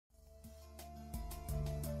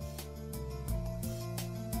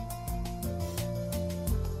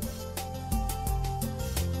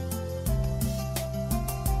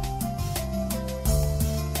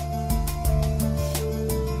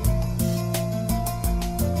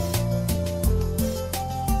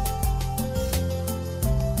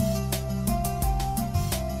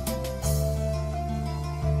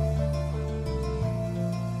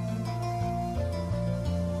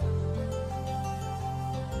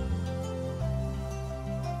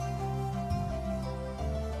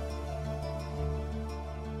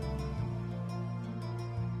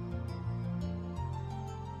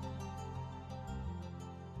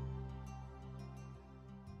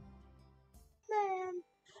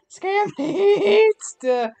Scam needs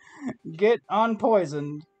to get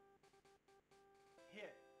unpoisoned.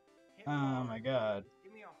 Hit Oh hard. my god.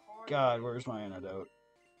 Give me a hard God, hit. where's my antidote?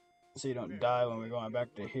 So you don't Okay, die so when we're going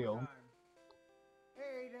back to one more heal. time.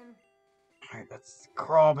 Hey, Aiden. Alright, let's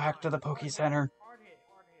crawl Come back on, to the hard Poke hit, Center. Hard hit,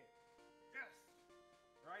 hard hit. Yes.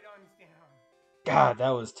 Right on down. God, that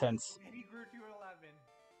was tense. And he grew to 11.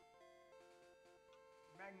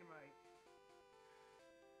 Magnemite.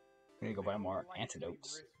 We need to go buy more Likely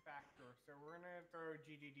antidotes. risk factor, so we're gonna throw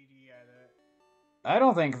GDDD at it. I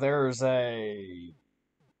don't think there's a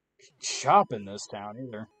shop in this town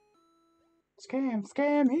either.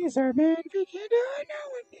 Scam, he's our man. We can do it, no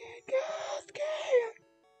one can go. Scam.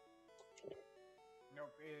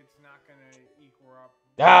 Nope, it's not gonna equal up.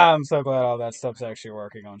 Ah, I'm so glad all that stuff's actually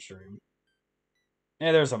working on stream.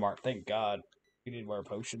 Yeah, there's a mark. Thank God. We need more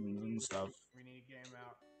potions and stuff. We need to get him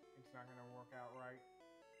out. It's not gonna work out right.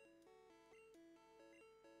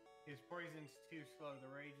 His poison's too slow. The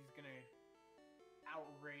rage is gonna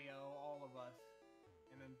out-rail all of us.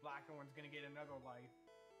 And then Black One's gonna get another life.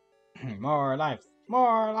 More lives.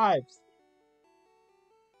 More lives.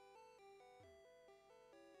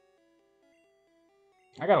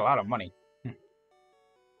 I got a lot of money.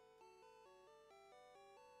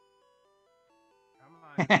 Come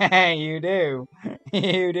on. You do.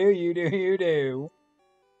 You do.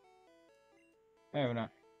 Oh, no.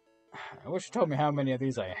 I wish you told me how many of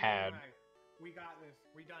these I had. We got this.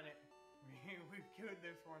 We done it. We've killed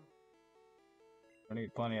this one. I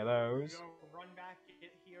need plenty of those. Run back,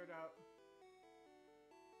 get healed up.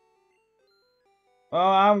 Well,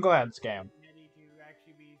 I'm glad, Scam. Ready to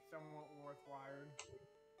actually be somewhat worthwhile.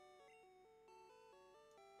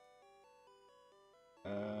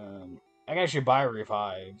 I can actually buy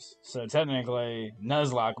revives, so technically,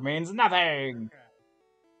 Nuzlocke means nothing! Okay.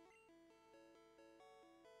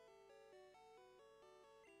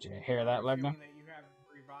 Did you hear that, Legna? That you have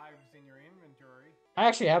revives in your inventory. I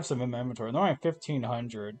actually have some in my inventory. They're only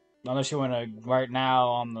 1,500. Unless you want to, right now,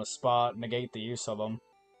 on the spot, negate the use of them.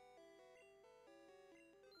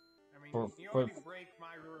 I mean, you already break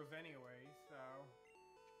my rules anyway, so...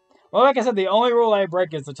 Well, like I said, the only rule I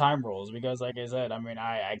break is the time rules, because, like I said, I mean,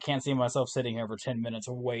 I can't see myself sitting here for 10 minutes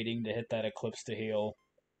waiting to hit that Eclipse to heal.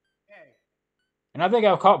 Hey. And I think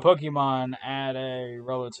I've caught Pokemon at a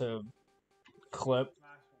relative clip.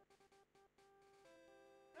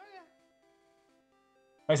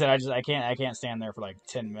 Like I said, I can't stand there for like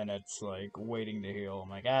 10 minutes, like, waiting to heal. I'm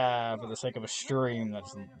like, for the sake of a stream, that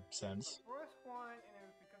doesn't make sense. First one, and it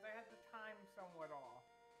was because I had the time somewhat off.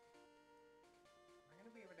 I'm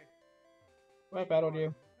gonna be able to... I battled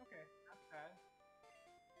you. Okay, not bad.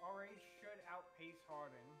 Already should outpace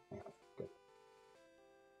Harden. Yeah, good.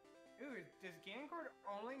 Ooh, does Gancord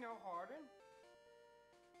only know Harden?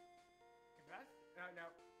 If that's... No.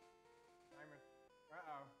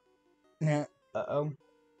 Uh-oh. Yeah. Uh-oh.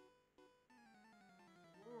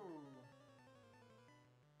 Ooh.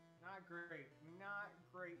 Not great. Not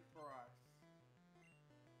great for us.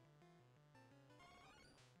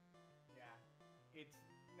 Yeah. It's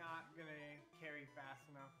not gonna carry fast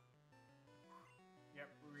enough. Yep,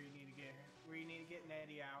 we need to get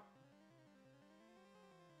Nettie out.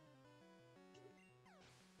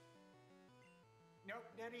 Nope,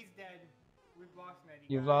 Nettie's dead. We've lost Nettie.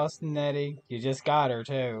 You've lost Nettie. You just got her,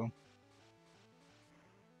 too.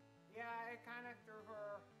 Yeah, I kind of threw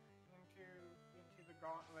her into the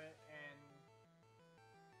gauntlet, and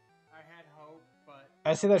I had hope, but...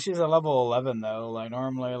 I see that she's a level 11, though. Like,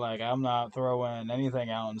 normally, like, I'm not throwing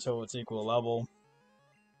anything out until it's equal level.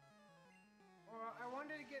 Well, I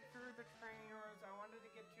wanted to get through the trainers. I wanted to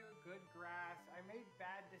get to a good grass. I made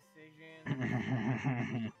bad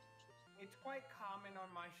decisions. It's quite common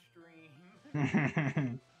on my stream. You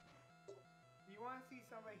want to see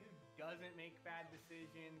somebody who doesn't make bad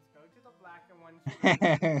decisions? Go to the Black and One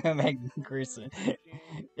stream.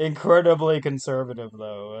 Incredibly conservative,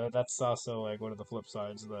 though. That's also, like, one of the flip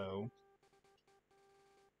sides, though.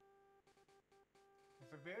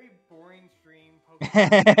 It's a very boring stream.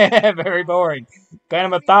 Very boring. Kind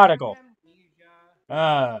of methodical.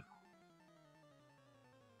 I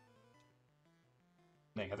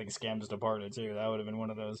think Scam just departed, too. That would have been one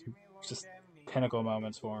of those just pinnacle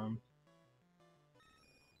moments for him.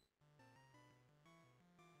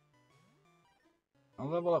 I'll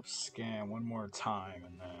level up Scam one more time,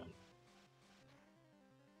 and then...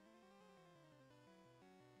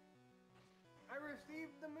 I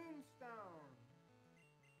received the Moonstone!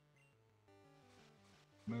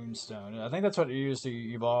 Moonstone. I think that's what you use to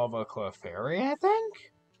evolve a Clefairy, I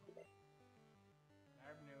think? I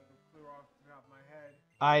have no clue off the top of my head.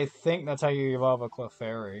 I think that's how you evolve a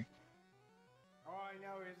Clefairy. All I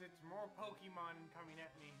know is it's more Pokemon coming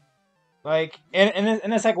at me. Like,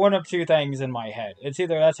 and it's like one of two things in my head. It's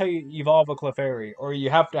either that's how you evolve a Clefairy, or you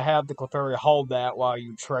have to have the Clefairy hold that while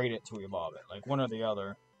you trade it to evolve it. Like, one or the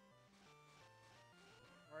other.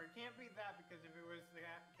 Or it can't be that, because if it was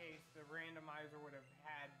that case, the randomizer would have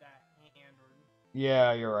had that hand, or...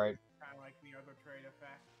 Yeah, you're right. Kind of like the other trade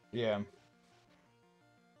effect. Yeah.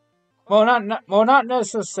 Well, not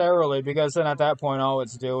necessarily, because then at that point all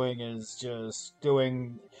it's doing is just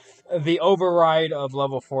doing the override of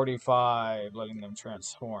level 45, letting them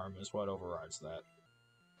transform is what overrides that.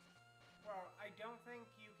 Well, I don't think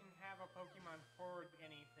you can have a Pokemon forward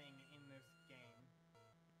anything in this game.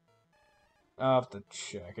 I'll have to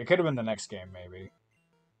check. It could have been the next game, maybe.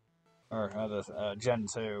 Or Gen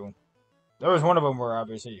 2. There was one of them where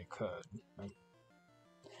obviously you could.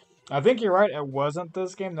 I think you're right, it wasn't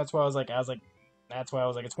this game. That's why I was like,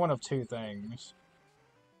 it's one of two things.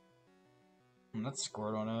 That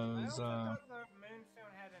Squirtle is, I also thought the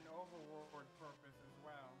Moonstone had an overworld purpose as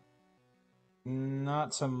well.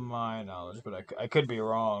 Not to my knowledge, but I could be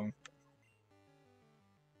wrong.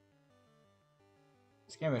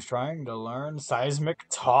 This game is trying to learn Seismic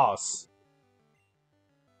Toss.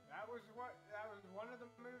 That was one of the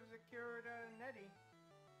moves that cured Nettie.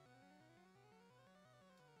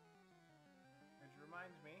 Which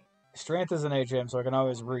reminds me. Strength is an HM, so I can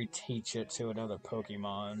always reteach it to another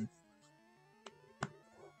Pokemon.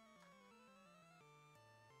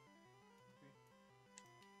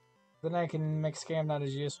 Then I can make Scam not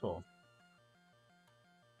as useful.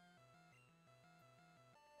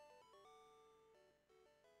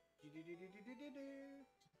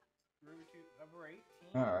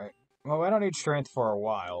 Alright. Well, I don't need strength for a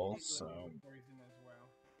while, so... Poison as well.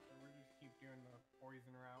 So we'll just keep doing the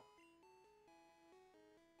poison route.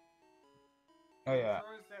 Oh, yeah. It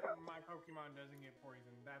shows that my Pokemon doesn't get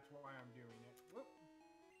poisoned. That's why I'm doing it. Whoop.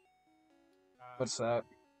 What's that?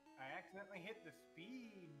 I accidentally hit the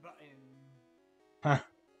speed button. Huh.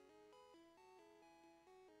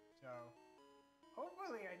 So,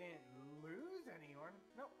 hopefully I didn't lose anyone.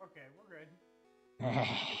 Nope, okay, we're good.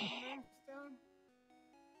 Moonstone?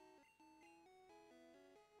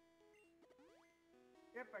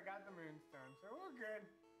 Yep, I got the Moonstone, so we're good.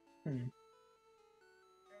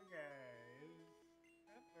 Okay.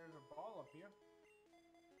 There's a ball up here.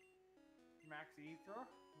 Max Ether.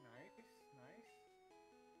 Nice, nice.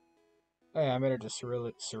 Oh yeah, I made it to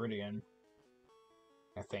Ceridian.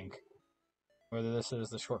 I think. Whether this is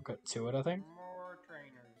the shortcut to it, I think. More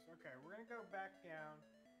trainers. Okay, we're gonna go back down.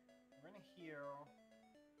 We're gonna heal.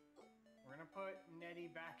 We're gonna put Nettie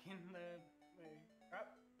back in the... Oh.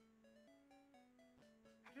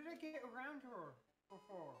 How did I get around her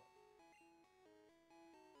before?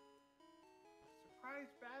 Surprise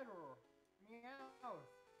battle. Meow.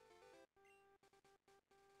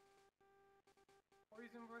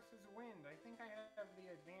 Poison versus wind. I think I have the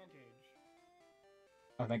advantage.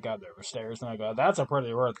 Oh, thank God there were stairs. Oh my God, that's a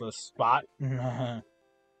pretty worthless spot. I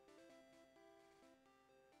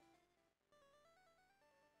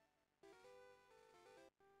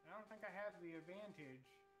don't think I have the advantage.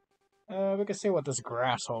 We can see what this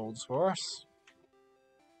grass holds for us.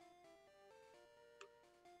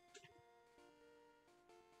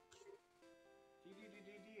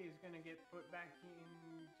 DDDD is gonna get put back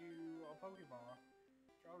into a Pokeball.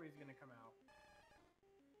 Charlie's gonna come out.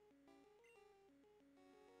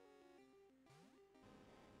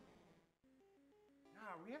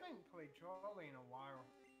 Nah, we haven't played Charlie in a while.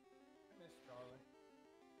 I miss Charlie.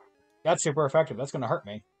 That's super effective. That's gonna hurt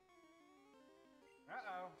me.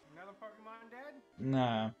 Uh-oh. Another Pokemon dead?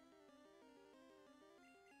 Nah.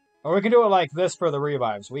 Or we can do it like this for the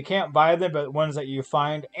revives. We can't buy them, but ones that you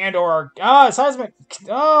find and or... Seismic...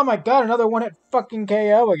 Oh my God, another one-hit fucking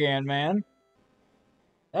KO again, man.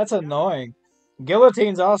 That's annoying.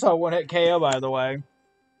 Guillotine's also one-hit KO, by the way.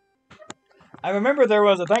 I remember there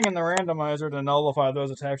was a thing in the randomizer to nullify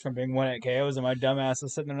those attacks from being one-hit KOs, and my dumbass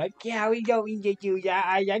is sitting there like, yeah, we don't get you, yeah,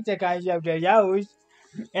 I like the guys of the yo's.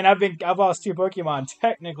 And I've lost 2 Pokemon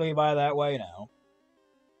technically by that way now.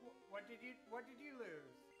 What did you lose?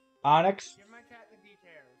 Onyx? Give my cat the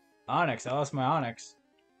details. Onyx, I lost my Onyx.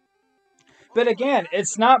 But again,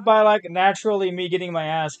 it's not by, like, naturally me getting my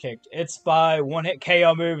ass kicked. It's by one-hit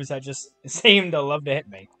KO moves that just seem to love to hit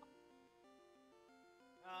me.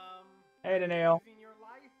 Hey, Danielle.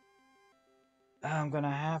 I'm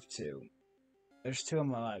gonna have to. There's 2 of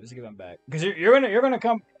my lives. Let's give them back. Because you're gonna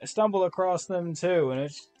come stumble across them too, and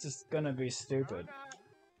it's just gonna be stupid.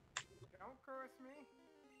 Don't curse me.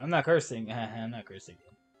 I'm not cursing. I'm not cursing.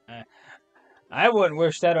 I wouldn't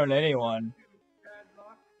wish that on anyone.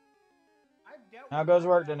 How goes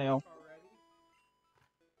work, Danielle?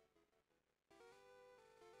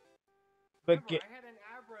 But I had an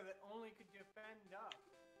Abra that only could defend up.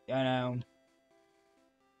 I know.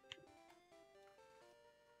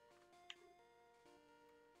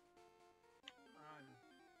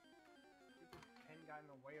 Pen got in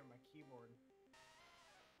the way of my keyboard.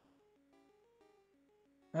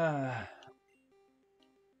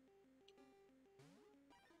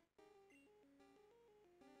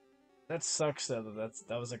 That sucks though.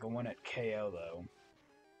 That was like a one at KO though.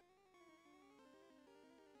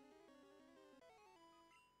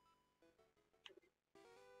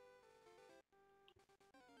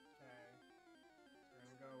 We're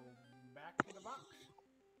gonna go back to the box.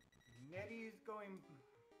 Nettie's going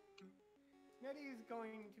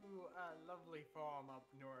to a lovely farm up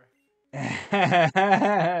north.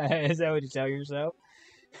 Is that what you tell yourself?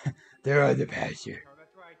 They're on the pasture. Oh,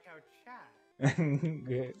 that's what I tell Chat.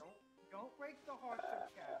 Good. Don't break the hearts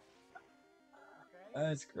of Chat. Okay?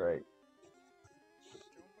 That's great.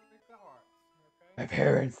 Don't break the hearts. Okay? My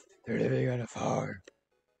parents, they're living on a farm.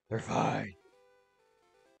 They're fine.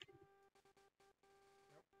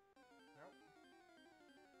 Nope.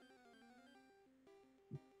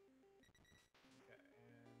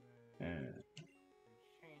 Okay, and then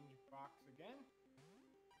change box again.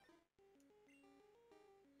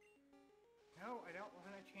 No, I don't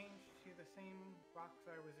want to change to the same box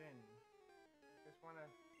I was in. I just want the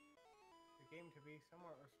game to be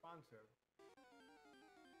somewhat responsive.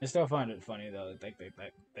 I still find it funny though. Like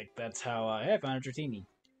that's how I found a Dratini.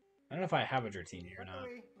 I don't know if I have a Dratini or not.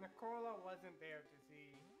 Luckily, Nicola wasn't there to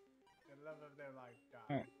see the love of their life die.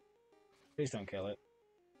 Alright. Please don't kill it.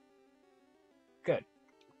 Good.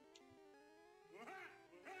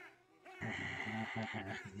 Wait,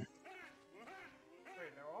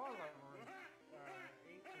 they're all level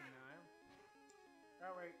 8 and 9.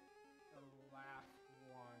 Oh wait, the last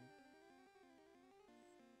one.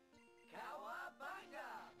 Cowabunga!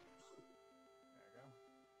 There we go.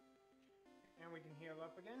 And we can heal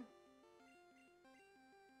up again.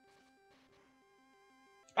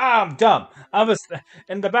 Ah, I'm dumb. I was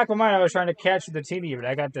in the back of my mind. I was trying to catch the TV, but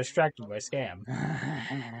I got distracted by Scam.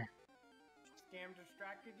 Scam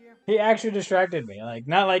distracted you? He actually distracted me, like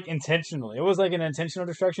not like intentionally. It was like an intentional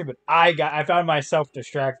distraction, but I found myself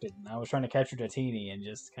distracted. I was trying to catch Dratini and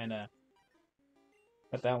just kind of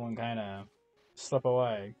let that one kind of slip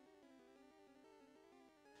away.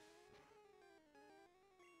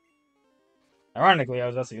 Ironically, I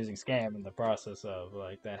was also using Scam in the process of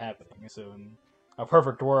like that happening. So in a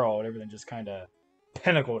perfect world, everything just kind of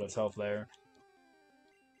pinnacled itself there.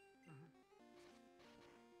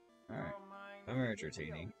 All right, I'm a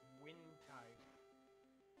Dratini.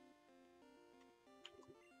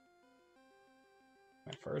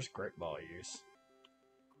 My first Great Ball use.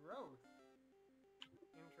 Growth.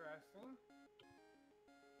 Interesting.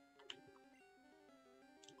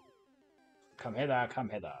 Come hither, come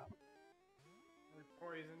hither. We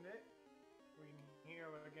poisoned it. We can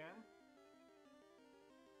heal it again.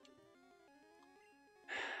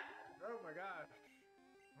 Oh my gosh.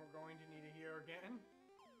 We're going to need to heal again.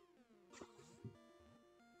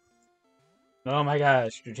 Oh my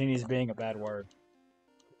gosh, Dratini's being a bad word.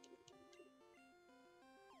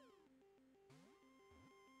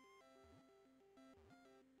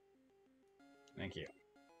 Thank you.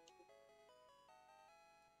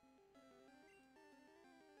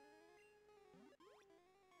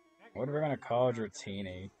 What are we gonna call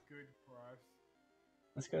Dratini? Good for us.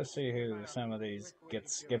 Let's go see who some of these get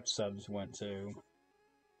skip subs went to.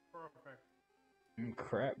 Perfect.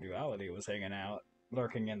 Crap, Duality was hanging out,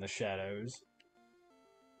 lurking in the shadows.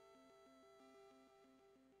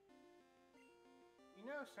 You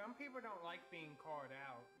know, some people don't like being called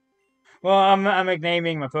out. Well, I'm like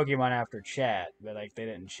naming my Pokemon after chat, but like they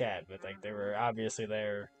didn't chat, but like they were obviously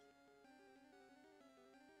there.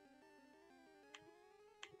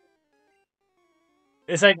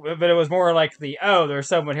 It's like, but it was more like the, oh, there's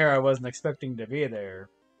someone here I wasn't expecting to be there.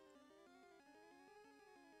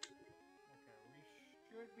 Okay, we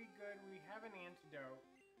should be good. We have an antidote.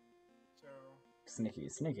 So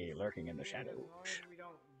Sneaky, lurking in the shadows. As long as we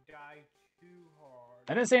don't die too hard.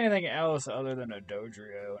 I didn't say anything else other than a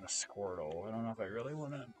Dodrio and a Squirtle. I don't know if I really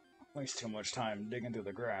want to waste too much time digging through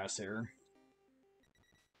the grass here.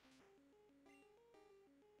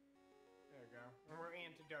 There we go. And we're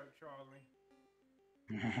antidote, Charlie.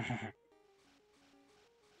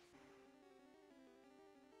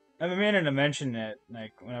 I've been meaning to mention it,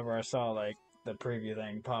 like, whenever I saw, like, the preview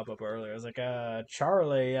thing pop up earlier. I was like,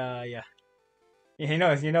 Charlie, yeah. You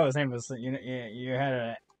know his name was, you had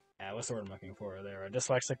a, what's the word I'm looking for there? A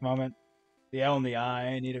dyslexic moment? The L and the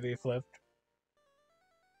I need to be flipped.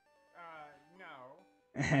 No.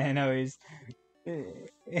 I know he's...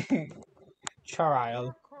 Child.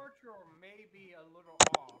 Your culture may be a little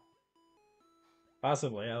off.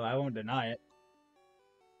 Possibly, I won't deny it.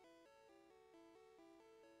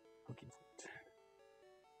 Okay.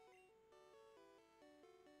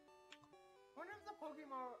 One of the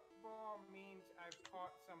Pokemon ball means I've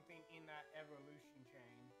caught something in that evolution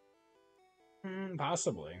chain.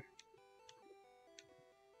 Possibly.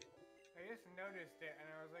 I just noticed it, and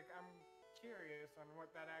I was like, I'm curious on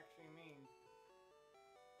what that actually means.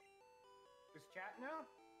 Does chat know?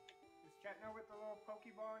 Does chat know what the little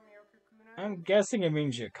Pokeball in the Okakuna is? I'm guessing it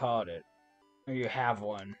means you caught it. Or you have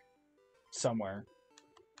one. Somewhere.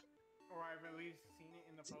 Or I've at least seen it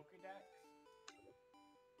in the Pokedex?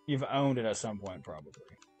 You've owned it at some point, probably.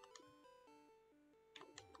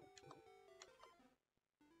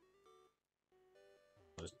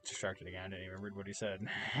 I was distracted again. I didn't even read what he said.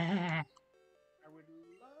 I would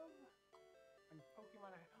love a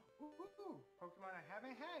Pokemon Pokemon I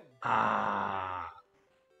haven't had.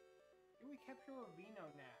 Do we capture a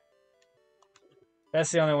Venonat?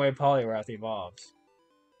 That's the only way Poliwrath evolves.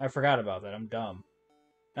 I forgot about that. I'm dumb.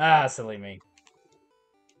 Silly me.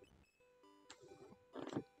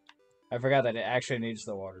 I forgot that it actually needs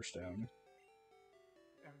the Water Stone.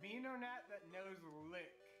 A Venonat that knows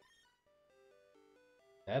Lick.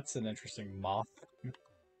 That's an interesting moth.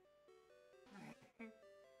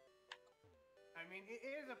 I mean, it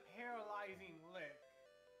is a paralyzing lick,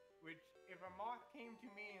 which if a moth came to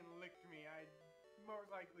me and licked me, I'd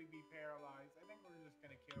most likely be paralyzed. I think we're just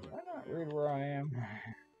gonna kill it. Why not read where I am?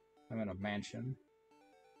 I'm in a mansion.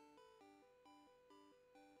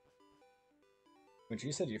 But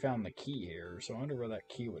you said you found the key here, so I wonder where that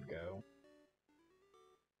key would go.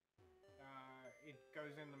 It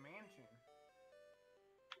goes in the mansion.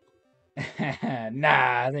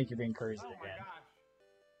 Nah, I think you're being crazy Oh again. my gosh.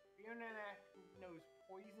 Venonat knows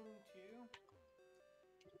poison too?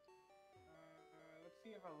 Let's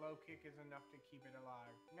see if a low kick is enough to keep it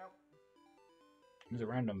alive. Nope. There's a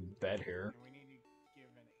random bed here. We need to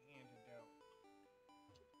give an antidote.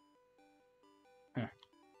 Huh.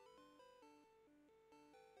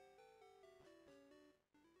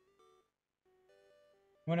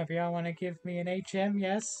 One of y'all want to give me an HM?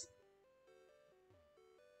 Yes?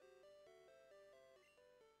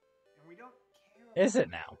 And we don't care. Is it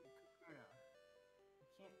now? We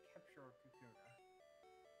can't capture a Kakuna.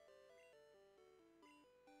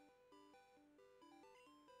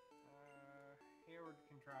 Hayward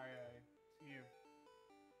can try see if,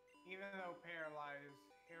 even though paralyzed,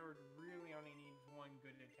 Hayward really only needs one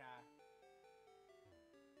good attack.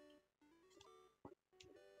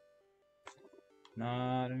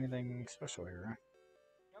 Not anything special here.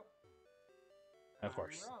 Nope. Of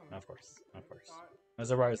course. I'm wrong. Of course. Of course. Thought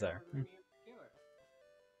There's a rose there. Hayward would be able to kill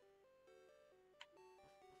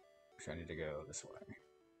it. I need to go this way.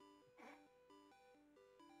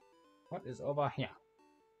 What is over here?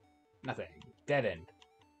 Nothing. Dead end.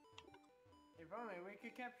 If only we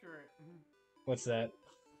could capture it. What's that?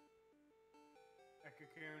 A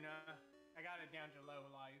Kakuna. I got it down to low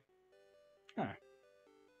life. Huh.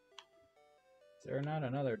 Is there not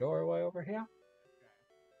another doorway over here? Okay.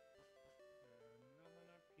 Nothing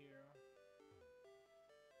up here.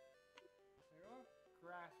 There's a lot of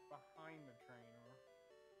grass behind the trainer.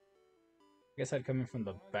 I guess I'd come in from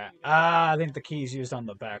the back. I think the key's used on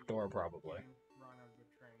the back door, probably. Run of the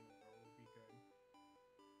trainer would be good.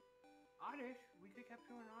 Oddish? We could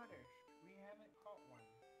capture an Oddish. We haven't caught one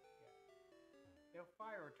yet. They're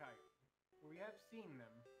fire type. We have seen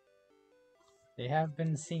them. They have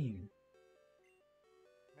been seen.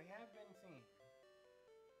 They have been seen.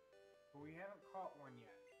 But we haven't caught one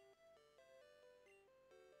yet.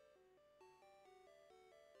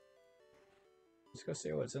 Let's go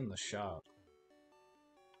see what's in the shop.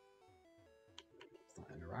 It's not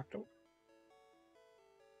interactable.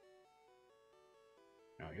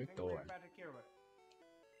 No, you're I think we're doing. about to kill it.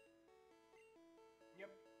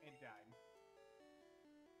 Yep, it died.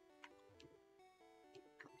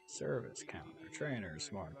 Service counter,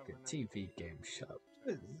 trainers market, TV game shop,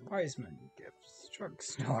 Wiseman gifts,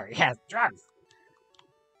 drugstore. Yes, drugs.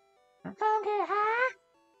 Okay, huh?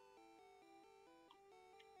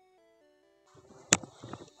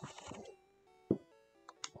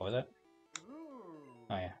 What was that? Ooh.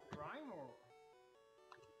 Oh yeah. Grimer.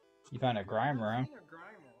 You found a Grimer, huh? I've seen a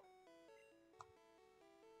Grimer.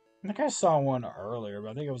 I think I saw one earlier, but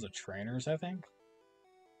I think it was a trainer's, I think.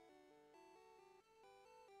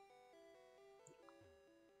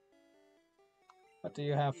 What do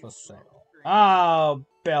you have for sale? Oh,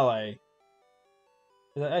 Billy.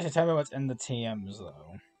 That should tell me what's in the TMs,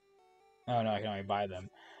 though. Oh, no, I can only buy them.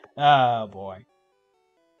 Oh, boy.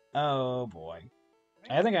 Oh, boy.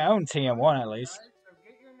 I think I own TM1 at least. Alright, so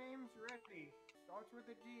get your names ready. Starts with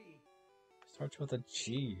a G. Starts with a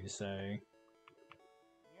G, you say?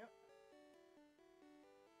 Yep.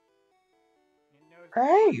 It knows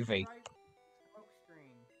Gravy. smoke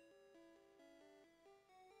screen.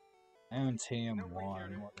 I own Nope, we TM1.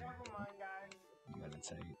 killed it. What Never mind, guys.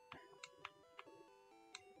 meditate?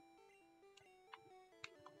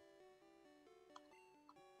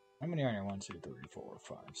 How many are there? 1, 2, 3, 4,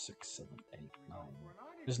 5, 6, 7, 8, 9.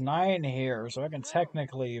 There's 9 here, so I can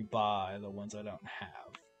technically buy the ones I don't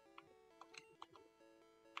have.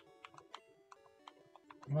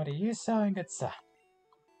 What are you selling? It's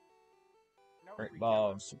Great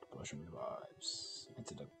Ball, Super Potion Revives,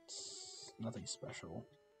 Antidotes. Nothing special.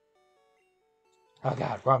 Oh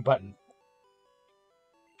god, wrong button.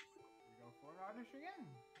 We go for an artist again.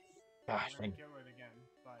 Gosh, we're gonna kill it again,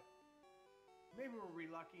 but maybe we'll be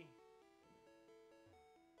lucky.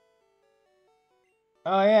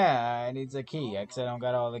 Oh yeah, it needs a key, because I don't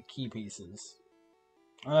got all the key pieces.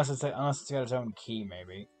 Unless it's got its own key,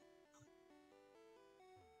 maybe.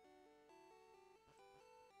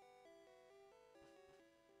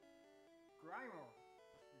 Grimer.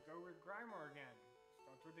 We go with Grimer again.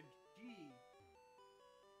 Starts with a G.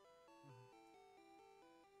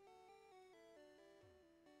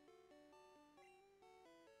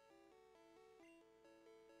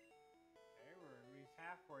 Okay, we're at least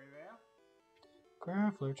halfway there.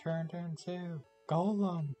 Grappler turned into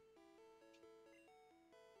Golem.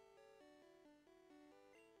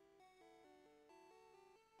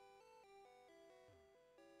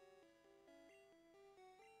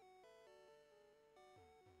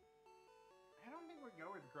 I don't think we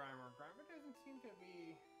go with Grimer. Grimer doesn't seem to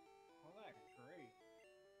be all that great.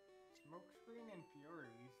 Smokescreen and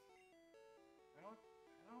Furies. I don't.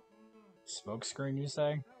 Smokescreen, you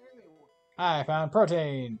say? Not really. I found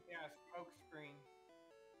protein. Yeah, smokescreen.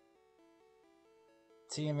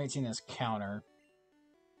 TM18 is counter.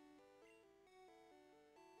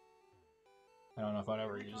 I don't know if I'd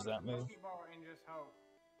ever use that move. And just hope.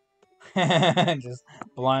 Just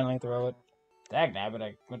blindly throw it. Dagnabbit,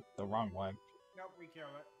 I went the wrong way. Nope, we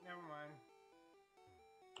killed it. Never mind.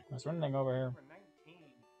 What's running over here? Number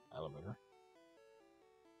 19. Elevator.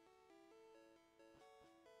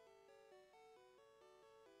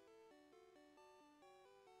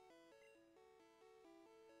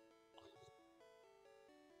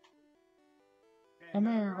 Come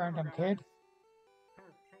here, random kid.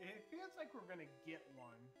 It feels like we're gonna get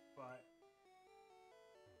one, but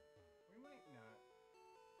we might not.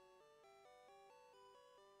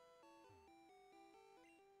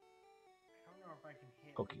 I don't know if I can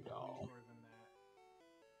hit Pokédoll. more than that.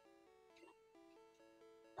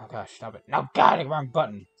 Oh gosh, stop it. No, God, wrong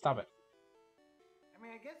button. Stop it. I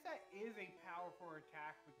mean, I guess that is a powerful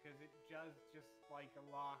attack because it does just like a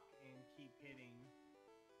lock and keep hitting.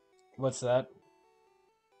 What's that?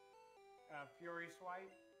 Fury Swipe.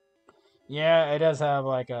 Yeah, it does have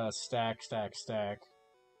like a stack. So, I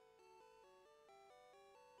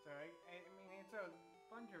mean, it's a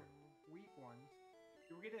bunch of weak ones.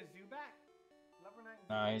 Do we get a Zubat? Level 9 Zubat?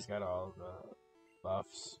 Nah, he's got all the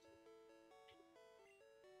buffs.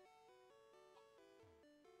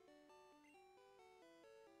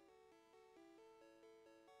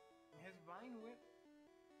 His Vine Whip.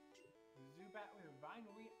 Zubat with Vine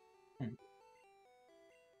Whip. No,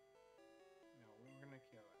 we're gonna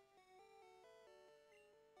kill it.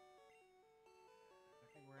 I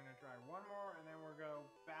think we're gonna try one more, and then we'll go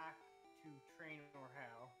back to Train or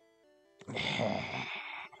Hell.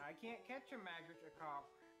 I can't catch a Magikarp,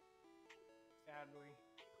 sadly.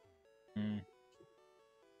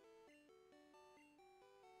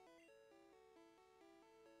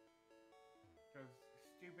 Because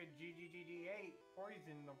stupid GGGD8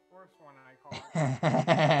 poisoned the first one I caught.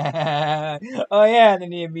 Oh yeah, and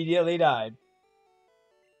then he immediately died.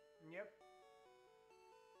 Yep.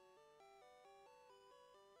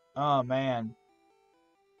 Oh man.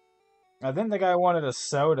 I think the guy wanted a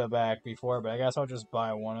soda back before, but I guess I'll just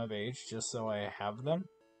buy one of each just so I have them.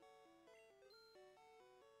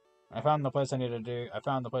 I found the place I need to do. I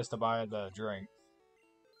found the place to buy the drink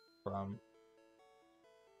from.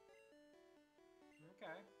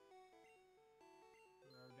 Okay.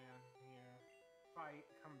 Go down here. Fight.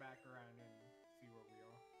 Come back around and see where we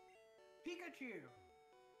are. Pikachu!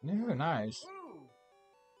 Ooh, nice. Ooh!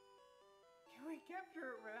 Can we capture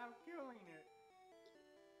it without killing it?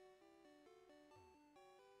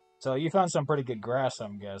 So you found some pretty good grass,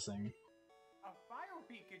 I'm guessing. A fire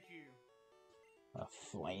Pikachu! A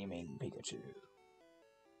flaming Pikachu.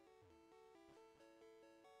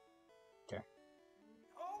 Okay.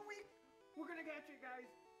 Oh, we're gonna catch it, guys!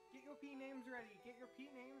 Get your P names ready. Get your P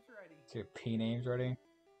names ready. Is your P names ready?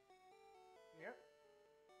 Yep.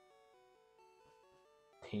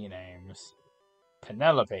 P names.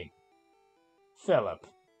 Penelope. Philip.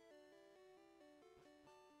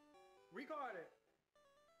 We got it.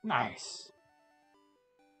 Nice.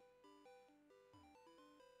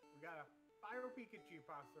 We got a Fire Pikachu,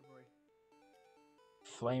 possibly.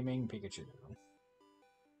 Flaming Pikachu.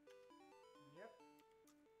 Yep.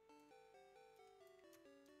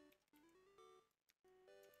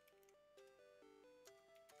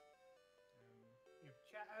 If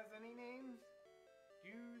chat has any names,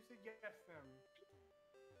 do suggest them.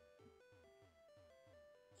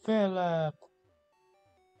 Philip.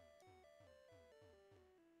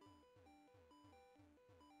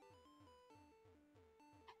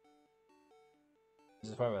 This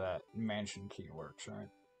is probably where that mansion key works, right?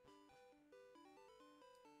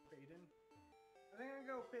 Peyton. I think I'm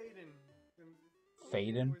gonna go Peyton.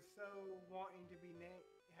 Phaden? Was so wanting to be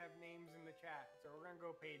have names in the chat, so we're gonna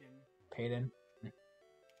go Peyton. Peyton?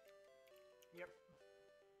 Yep.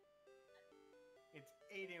 It's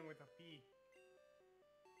Aiden with a P.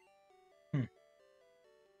 Okay.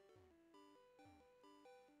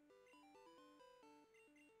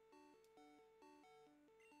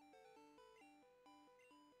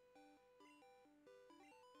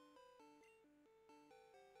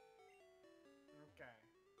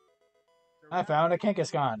 So I found a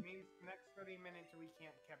Kangaskhan. Means the next 30 minutes we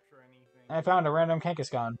can't capture anything. I found a random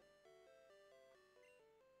Kangaskhan.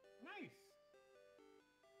 Nice.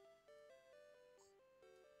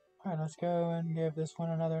 Alright, let's go and give this one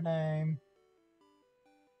another name.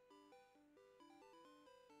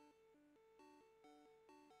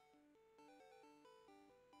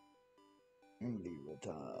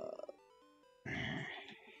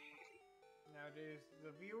 Now, does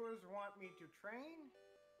the viewers want me to train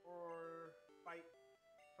or fight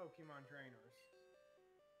Pokemon trainers?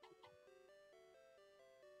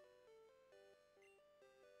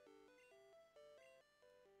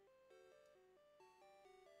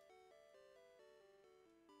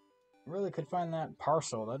 Really could find that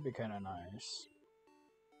parcel. That'd be kind of nice.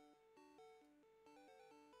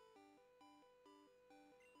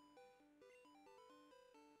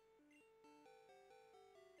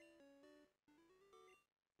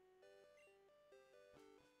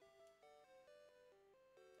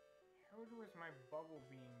 How was my bubble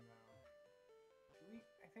beam though?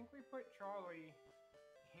 I think we put Charlie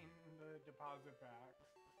in the deposit box,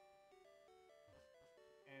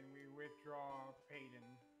 and we withdraw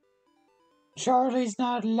Peyton. Charlie's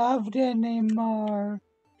not loved anymore.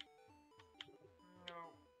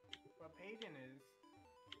 No, but Peyton is.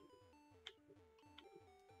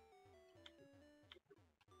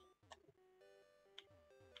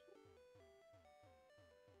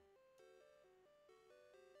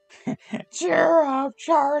 Cheer up,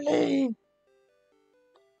 Charlie!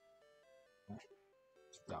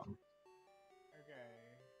 Dumb. Okay,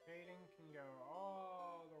 Peyton can go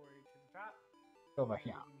all the way to the top. Over And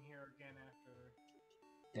here. we can hear again after.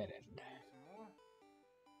 Dead end. Do some more.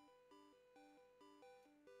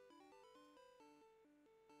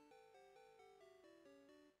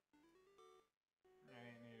 I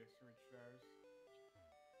didn't need to switch those.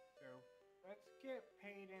 So let's get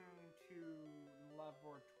Peyton to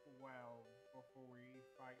level 12 before we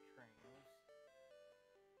fight trainers.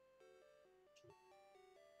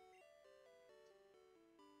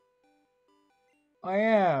 Oh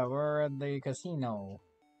yeah, we're at the casino.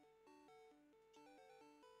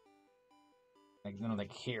 Like, not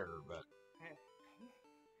like here, but...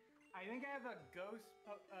 I think I have a ghost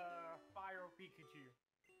fire Pikachu.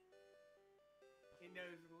 It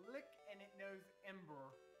knows Lick and it knows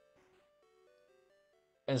Ember.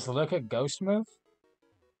 Is Lick a ghost move?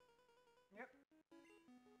 Yep.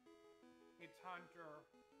 It's Hunter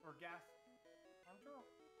or Hunter?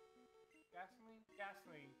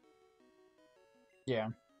 Gasoline? Yeah.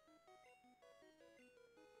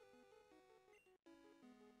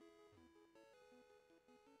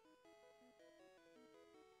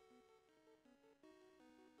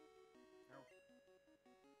 Nope.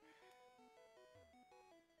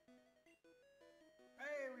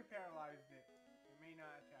 Hey, we paralyzed it. It may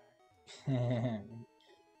not attack. And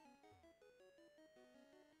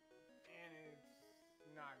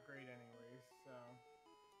it's not great anyways, so.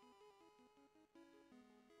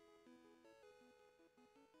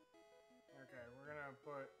 Okay, we're gonna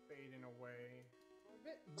put Peyton away a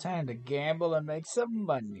bit. Time to gamble and make some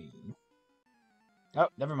money. Oh,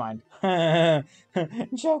 never mind.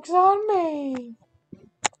 Joke's on me!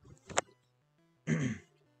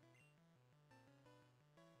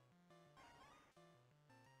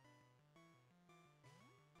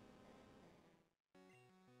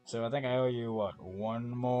 So I think I owe you, what, one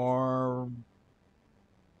more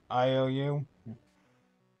IOU I owe you.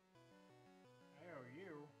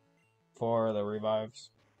 for the revives?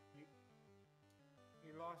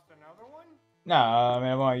 You lost another one? No, I mean,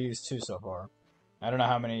 I've only used 2 so far. I don't know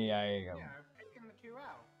how many I... Yeah, I've taken the 2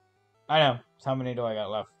 out. I know. How many do I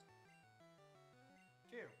got left?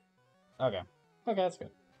 2. Okay. Okay, that's good.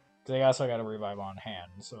 Because I also got a revive on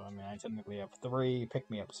hand, so I mean, I technically have 3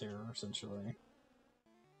 pick-me-ups here, essentially.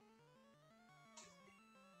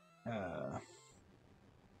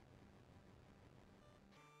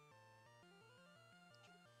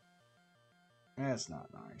 That's not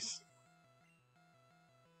nice.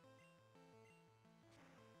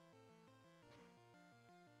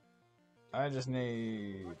 I just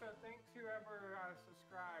need... Also, thanks whoever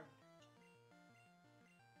subscribed.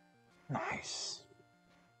 Nice.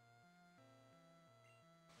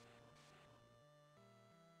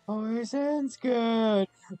 Poison's good.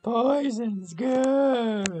 Poison's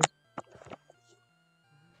good.